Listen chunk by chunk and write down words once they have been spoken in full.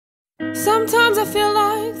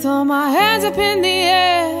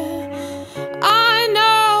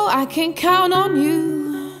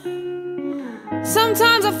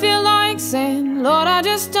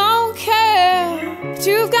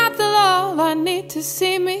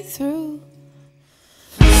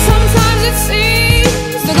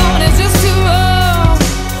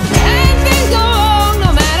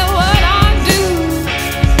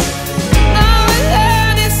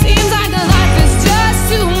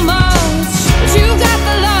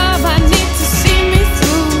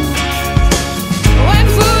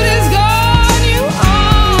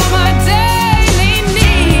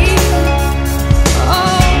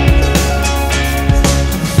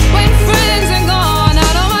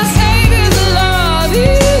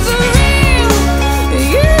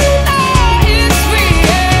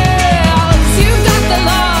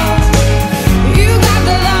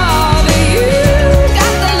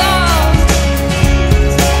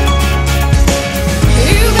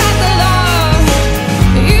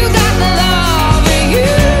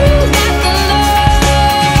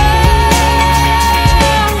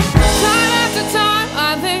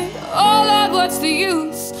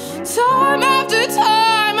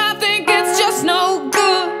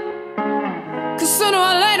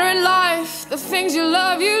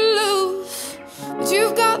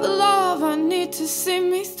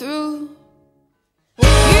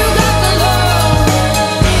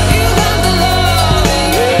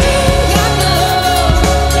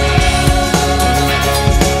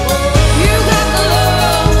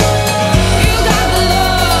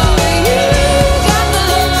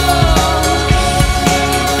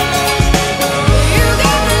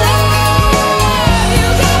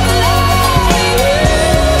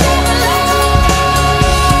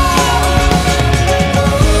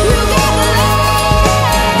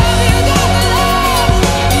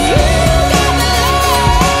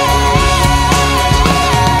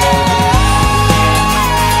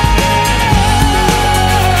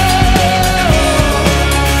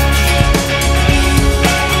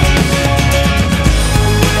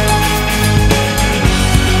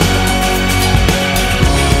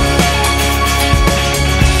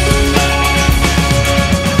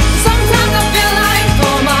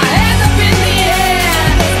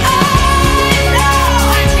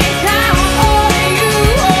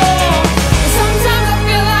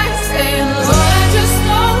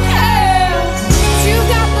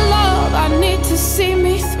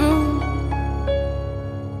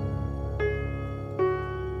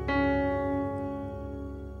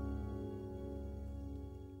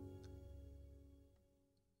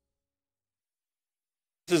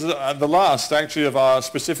This is the last, actually, of our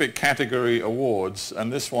specific category awards,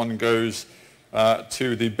 and this one goes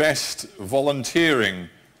to the best volunteering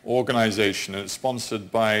organization, and it's sponsored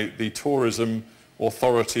by the Tourism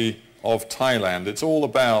Authority of Thailand. It's all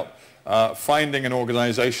about finding an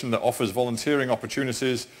organization that offers volunteering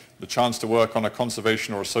opportunities, the chance to work on a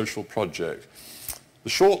conservation or a social project. The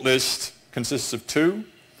shortlist consists of two: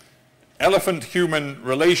 Elephant-Human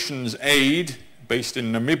Relations Aid, based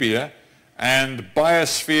in Namibia, and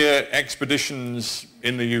Biosphere Expeditions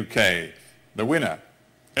in the UK. The winner,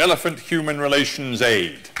 Elephant-Human Relations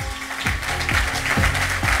Aid.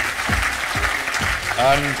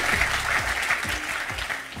 And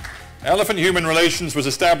Elephant-Human Relations was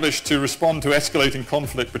established to respond to escalating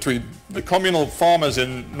conflict between the communal farmers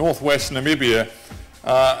in northwest Namibia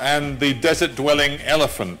and the desert-dwelling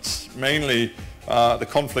elephants. Mainly, the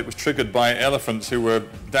conflict was triggered by elephants who were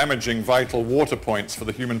damaging vital water points for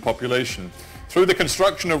the human population. Through the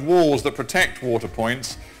construction of walls that protect water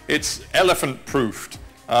points, it's elephant-proofed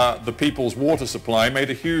the people's water supply, made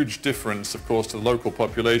a huge difference, of course, to the local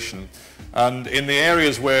population. And in the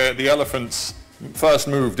areas where the elephants first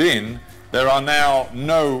moved in, there are now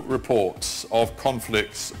no reports of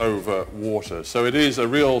conflicts over water. So it is a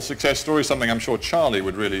real success story, something I'm sure Charlie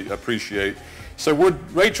would really appreciate. So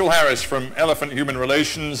would Rachel Harris from Elephant-Human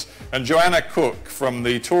Relations and Joanna Cook from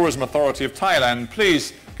the Tourism Authority of Thailand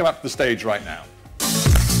please come up to the stage right now?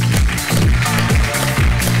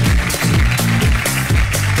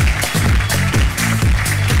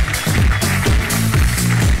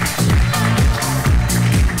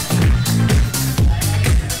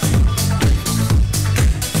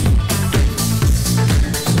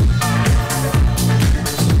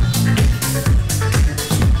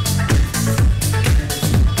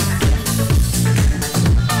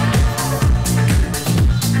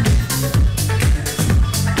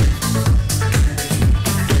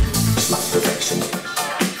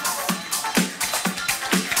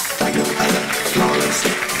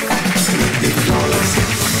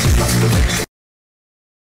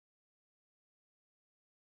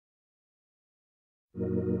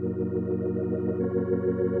 Ooh.